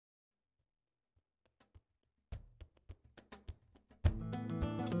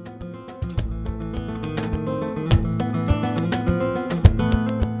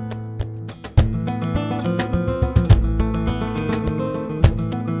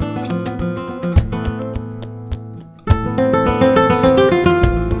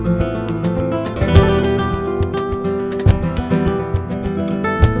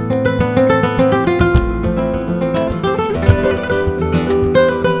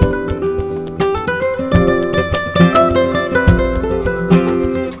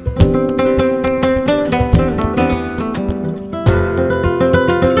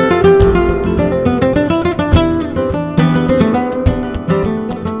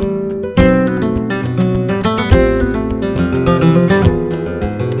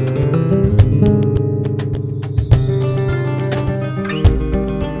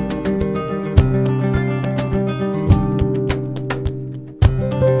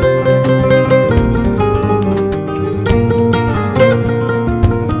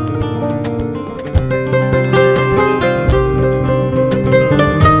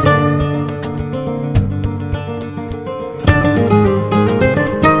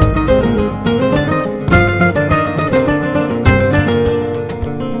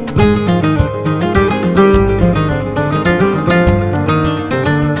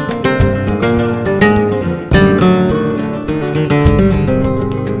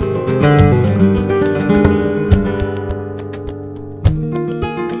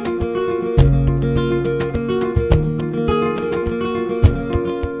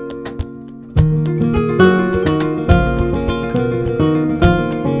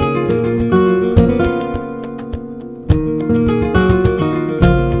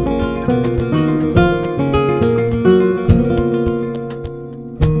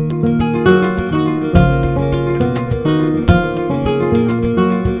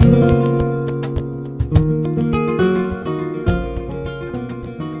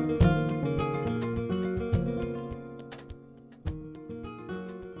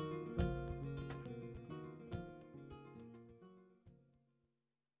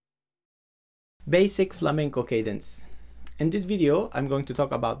Basic flamenco cadence. In this video, I'm going to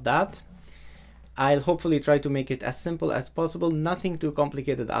talk about that. I'll hopefully try to make it as simple as possible, nothing too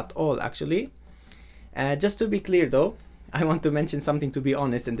complicated at all actually. Just to be clear though, I want to mention something, to be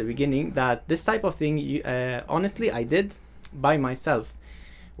honest, in the beginning, that this type of thing, honestly, I did by myself.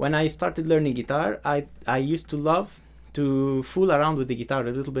 When I started learning guitar, I used to love to fool around with the guitar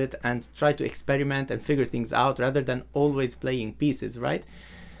a little bit and try to experiment and figure things out rather than always playing pieces, right?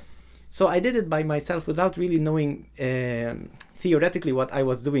 So I did it by myself without really knowing theoretically what I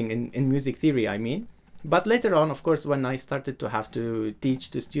was doing in music theory, I mean. But later on, of course, when I started to have to teach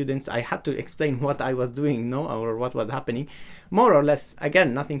to students, I had to explain what I was doing, no, or what was happening, more or less.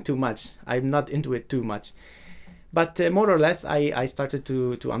 Again, nothing too much. I'm not into it too much. But more or less, I started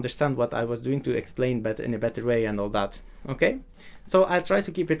to understand what I was doing, to explain better in a better way and all that. Okay? So I'll try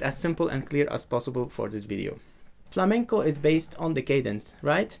to keep it as simple and clear as possible for this video. Flamenco is based on the cadence,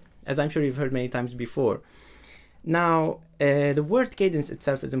 right? As I'm sure you've heard many times before. Now, the word cadence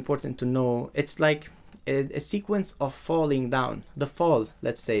itself is important to know. It's like a sequence of falling down, the fall,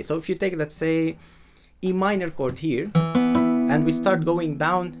 let's say. So if you take, let's say, E minor chord here, and we start going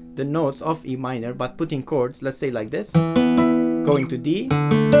down the notes of E minor, but putting chords, let's say like this, going to D.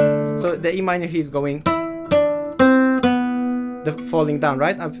 So the E minor here is going, the falling down,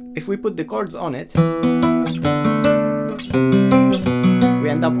 right? If we put the chords on it, we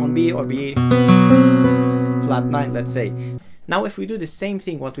end up on B or B flat 9, let's say. Now if we do the same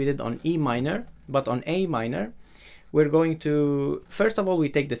thing what we did on E minor, but on A minor, we're going to, first of all, we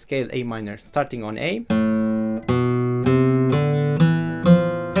take the scale A minor, starting on A,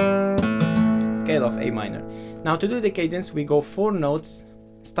 scale of A minor. Now to do the cadence, we go 4 notes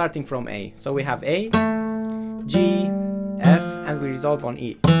starting from A. So we have A, G, F, and we resolve on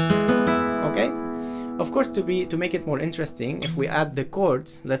E. Okay? Of course, to make it more interesting, if we add the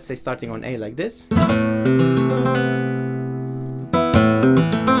chords, let's say starting on A like this,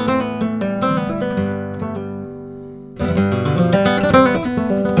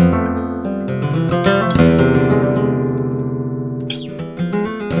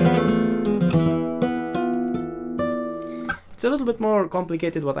 it's a little bit more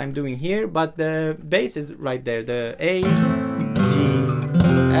complicated what I'm doing here, but the base is right there, the A, G,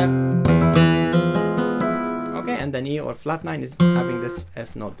 F, and then E or flat 9 is having this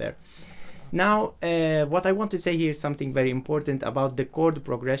F note there. Now, what I want to say here is something very important about the chord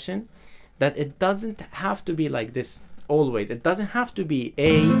progression, that it doesn't have to be like this always. It doesn't have to be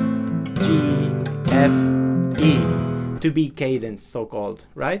A, G, F, E to be cadence, so-called,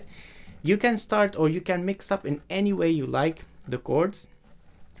 right? You can start, or you can mix up in any way you like the chords,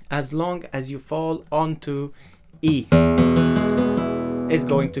 as long as you fall onto E. Is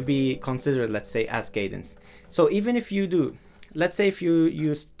going to be considered, let's say, as cadence. So even if you do, let's say if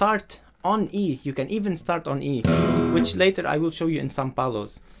you start on E, you can even start on E, which later I will show you in some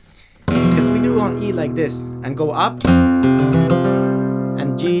Palos. If we do on E like this and go up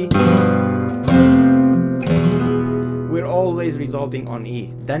and G, we're always resolving on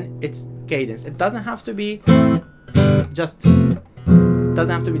E, then it's cadence. It doesn't have to be just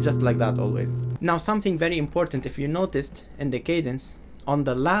like that always. Now something very important, if you noticed in the cadence, on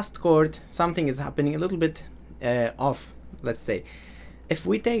the last chord, something is happening a little bit off, let's say. If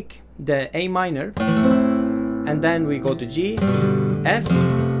we take the A minor, and then we go to G, F,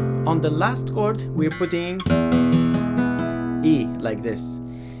 on the last chord, we're putting E, like this.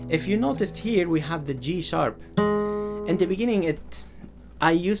 If you noticed here, we have the G sharp. In the beginning,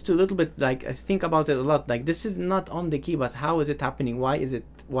 I used to a little bit, like, I think about it a lot, like, this is not on the key, but how is it happening?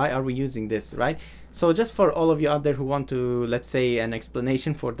 Why are we using this, right? So just for all of you out there who want to, let's say, an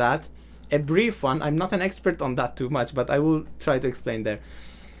explanation for that, a brief one. I'm not an expert on that too much, but I will try to explain there.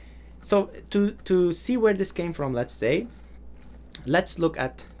 So to see where this came from, let's say, let's look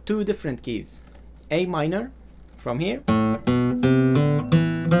at 2 different keys. A minor from here,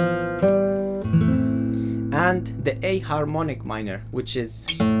 and the A harmonic minor, which is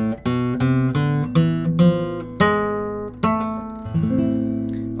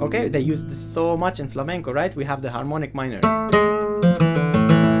okay, they use this so much in flamenco, right? We have the harmonic minor.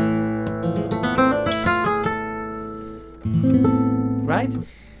 Right?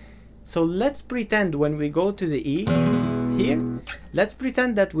 So let's pretend when we go to the E here, let's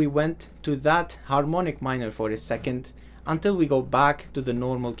pretend that we went to that harmonic minor for a second until we go back to the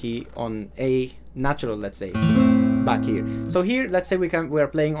normal key on A natural, let's say, back here. So here, let's say we are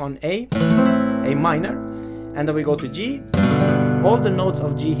playing on A minor, and then we go to G. All the notes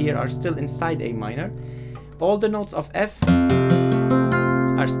of G here are still inside A minor. All the notes of F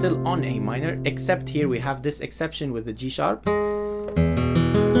are still on A minor, except here we have this exception with the G sharp.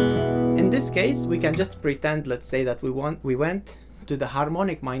 In this this case, we can just pretend, let's say that we went to the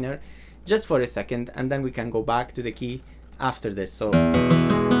harmonic minor just for a second, and then we can go back to the key after this. So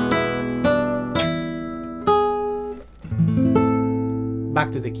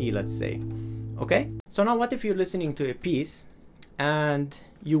back to the key, let's say. Okay, so now what if you're listening to a piece and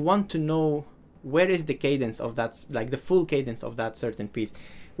you want to know where is the cadence of that, like the full cadence of that certain piece,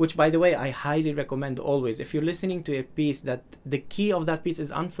 which by the way I highly recommend always. If you're listening to a piece that the key of that piece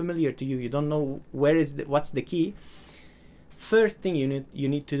is unfamiliar to you, you don't know where is what's the key, first thing you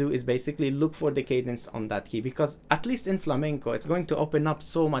need to do is basically look for the cadence on that key, because at least in flamenco it's going to open up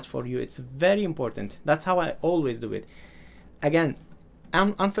so much for you. It's very important. That's how I always do it. Again,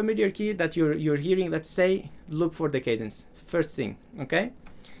 unfamiliar key that you're hearing, let's say, look for the cadence first thing. Okay,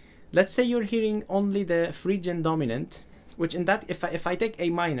 let's say you're hearing only the Phrygian dominant, which in that, if I take A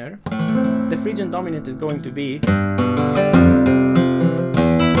minor, the Phrygian dominant is going to be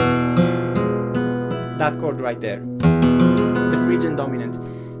that chord right there, the Phrygian dominant.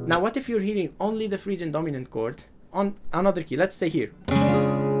 Now what if you're hearing only the Phrygian dominant chord on another key? Let's say here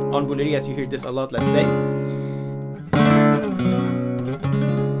on Bulerías you hear this a lot. Let's say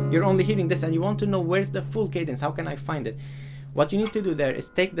you're only hearing this and you want to know where's the full cadence, how can I find it? What you need to do there is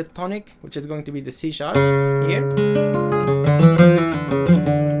take the tonic, which is going to be the C sharp here,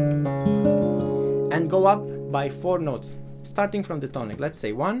 and go up by 4 notes starting from the tonic. Let's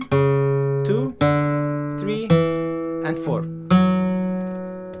say 1, 2, 3 and 4.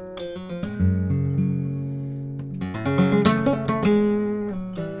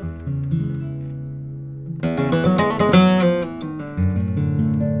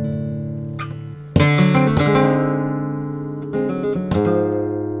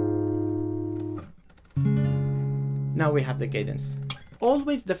 Now we have the cadence.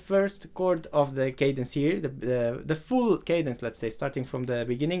 Always the first chord of the cadence here, the full cadence, let's say, starting from the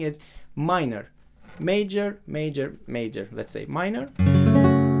beginning, is minor, major, major, major. Let's say minor.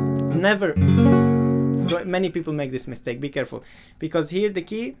 Never. So many people make this mistake. Be careful, because here the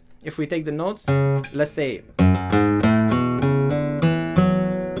key, if we take the notes, let's say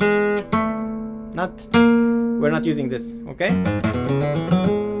we're not using this. Okay.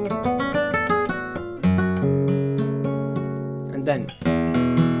 And then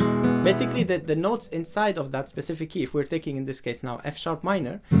basically the notes inside of that specific key, if we're taking in this case now F sharp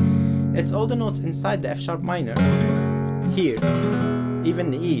minor, it's all the notes inside the F sharp minor here,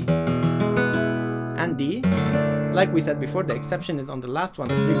 even E and D. Like we said before, the exception is on the last one,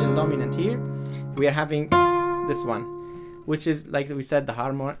 the Phrygian dominant. Here we are having this one, which is, like we said, the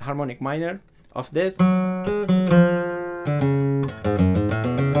harmonic minor of this.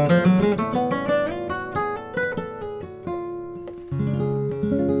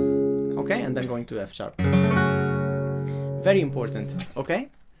 And then going to F sharp. Very important. Okay,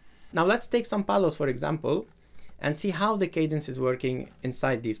 now let's take some palos, for example, and see how the cadence is working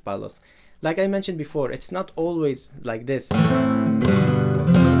inside these palos. Like I mentioned before, it's not always like this,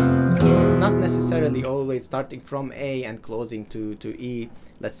 not necessarily always starting from A and closing to E.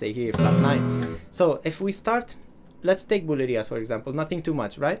 Let's say here flat 9. So if we start, let's take Bulerías for example, nothing too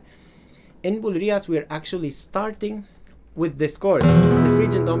much, right? In Bulerías we're actually starting with this chord, the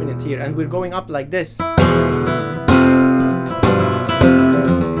Phrygian dominant here, and we're going up like this.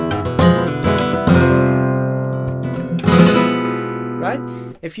 Right?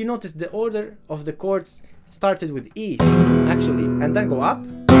 If you notice, the order of the chords started with E, actually, and then go up,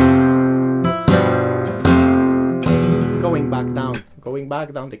 going back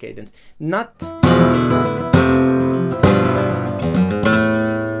down the cadence. Not,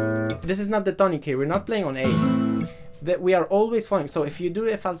 this is not the tonic here, we're not playing on A. That we are always following. So if you do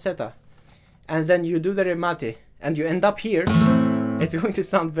a falseta and then you do the remate and you end up here, it's going to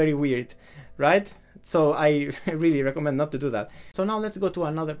sound very weird, right? So I really recommend not to do that. So now let's go to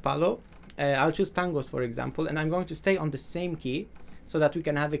another palo. I'll choose Tangos for example, and I'm going to stay on the same key so that we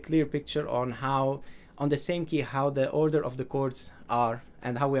can have a clear picture on how, on the same key, how the order of the chords are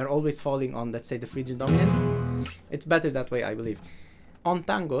and how we are always falling on, let's say, the Phrygian dominant. It's better that way, I believe. On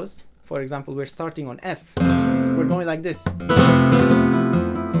Tangos, for example, we're starting on F. We're going like this.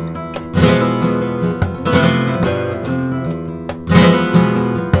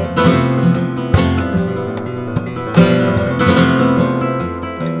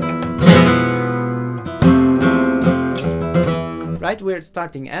 Right, we're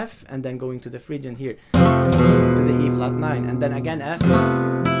starting F and then going to the Phrygian here, to the E flat 9, and then again F.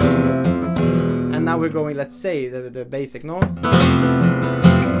 And now we're going, let's say, the basic note.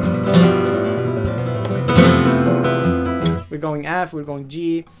 We're going F, we're going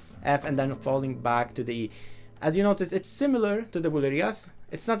G, F, and then falling back to the E. As you notice, it's similar to the Bulerías.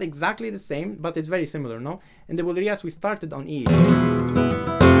 It's not exactly the same, but it's very similar, no? In the Bulerías, we started on E.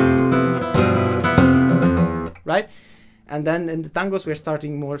 Right? And then in the tangos, we're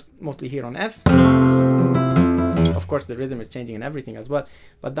starting mostly here on F. Of course, the rhythm is changing and everything as well.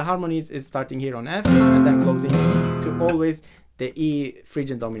 But the harmonies is starting here on F and then closing to always the E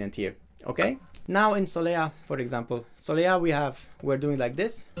Phrygian dominant here. Okay? Now in Soleá, for example, Soleá we're doing like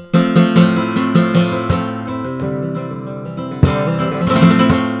this.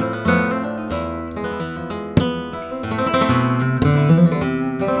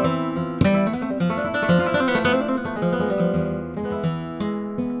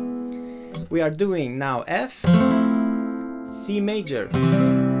 We are doing now F, C major.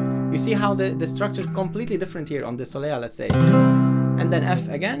 You see how the structure is completely different here on the Soleá, let's say. And then F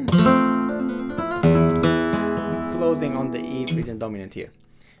again, closing on the E Phrygian dominant here.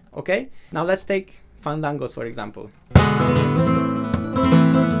 Okay, now let's take Fandangos for example.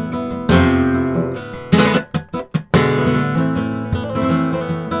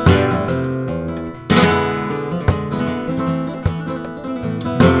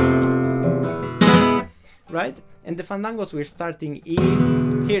 Right? In the Fandangos we're starting E.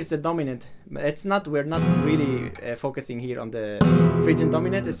 Here's the dominant. We're not really focusing here on the Phrygian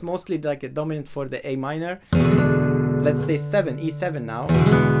dominant. It's mostly like a dominant for the A minor. Let's say 7, E7 now.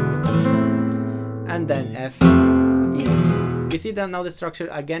 And then F, E. You see that now the structure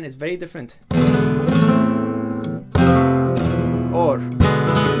again is very different. Or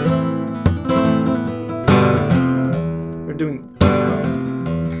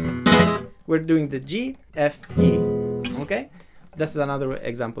we're doing the G, F, E. Okay? This is another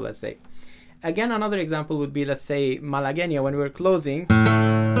example, let's say. Again, another example would be, let's say, Malagueña when we're closing.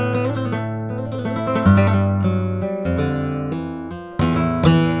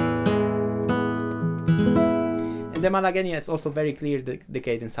 In the Malagueña, it's also very clear the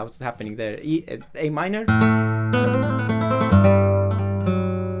cadence, how it's happening there. E, A minor.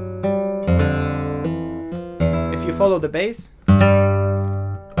 If you follow the bass,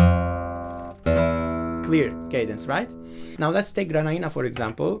 clear cadence, right? Now let's take Granaína for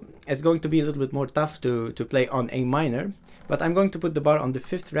example. It's going to be a little bit more tough to play on A minor, but I'm going to put the bar on the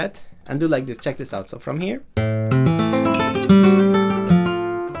 5th fret and do like this. Check this out. So from here,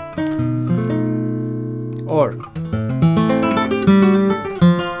 or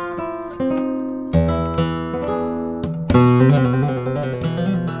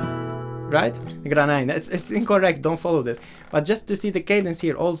right? Granaína. It's incorrect, don't follow this. But just to see the cadence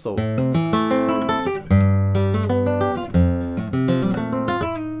here also.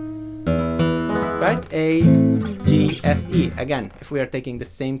 Right? A, G, F, E. Again, if we are taking the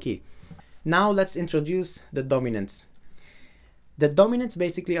same key. Now let's introduce the dominants. The dominants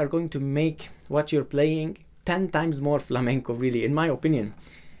basically are going to make what you're playing 10 times more flamenco, really, in my opinion.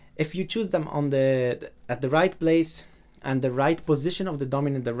 If you choose them on at the right place and the right position of the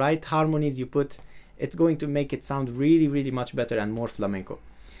dominant, the right harmonies you put, it's going to make it sound really, really much better and more flamenco.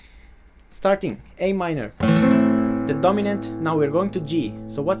 Starting A minor. The dominant, now we're going to G.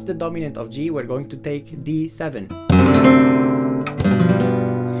 So what's the dominant of G? We're going to take D7.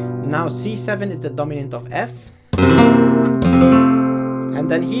 Now C7 is the dominant of F. And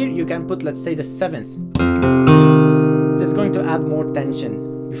then here you can put, let's say, the 7th. This is going to add more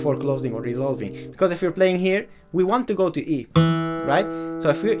tension before closing or resolving. Because if you're playing here, we want to go to E, right? So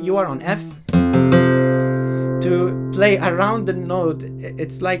if you are on F, to play around the note,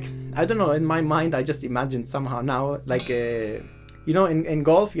 it's like, I don't know, in my mind I just imagined somehow now like you know, in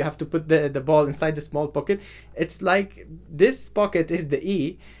golf you have to put the ball inside the small pocket. It's like this pocket is the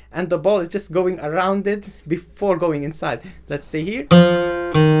E and the ball is just going around it before going inside. Let's say here,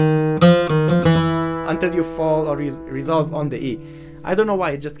 until you fall or resolve on the E. I don't know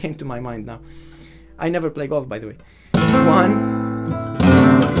why, it just came to my mind now. I never play golf, by the way. 1,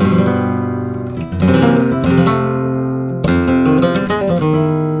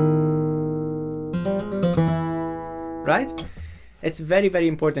 right? It's very, very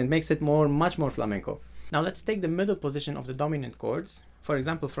important. It makes it much more flamenco. Now let's take the middle position of the dominant chords. For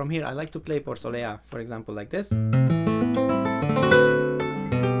example, from here I like to play por Soleá, for example, like this.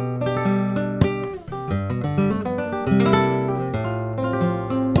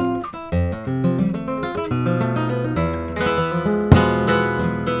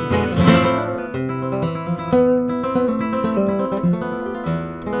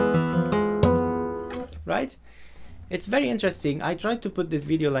 Right? It's very interesting. I tried to put this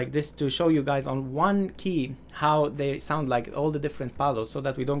video like this to show you guys on one key how they sound like all the different palos, so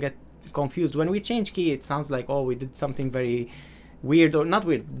that we don't get confused. When we change key, it sounds like, oh, we did something very weird, or not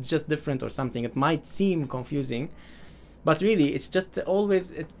weird, just different or something. It might seem confusing, but really it's just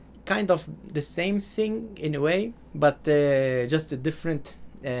always kind of the same thing in a way, but just a different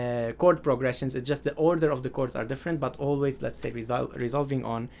chord progressions. It's just the order of the chords are different, but always, let's say, resolving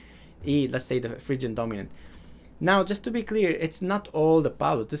on E, let's say the Phrygian dominant. Now, just to be clear, it's not all the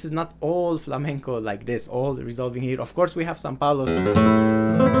Palos. This is not all flamenco like this, all resolving here. Of course, we have some Palos.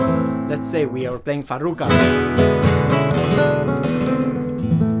 Let's say we are playing Farruca.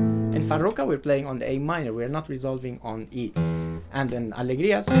 In Farruca, we're playing on the A minor. We're not resolving on E. And in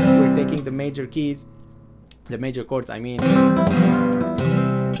Alegrías, we're taking the major keys, the major chords, I mean.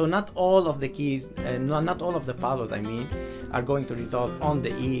 So not all of the keys, not all of the Palos, I mean, are going to resolve on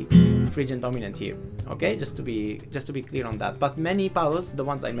the E Phrygian dominant here. Okay, just to be clear on that. But many Palos, the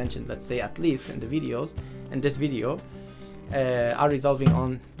ones I mentioned, let's say at least in the videos, in this video, are resolving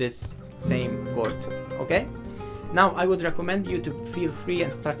on this same chord. Okay. Now I would recommend you to feel free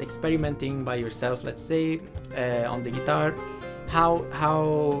and start experimenting by yourself. Let's say on the guitar,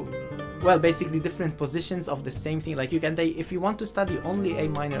 well, basically different positions of the same thing. Like you can, if you want to study only A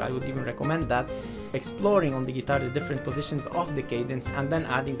minor, I would even recommend that, exploring on the guitar the different positions of the cadence and then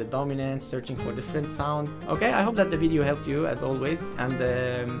adding the dominant, searching for different sounds. Okay, I hope that the video helped you as always, and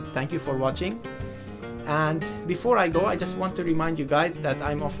thank you for watching. And before I go, I just want to remind you guys that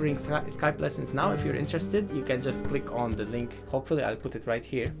I'm offering Skype lessons now. If you're interested, you can just click on the link. Hopefully I'll put it right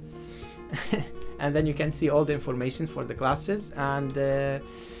here. And then you can see all the information for the classes, and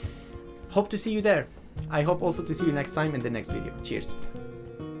hope to see you there. I hope also to see you next time in the next video. Cheers.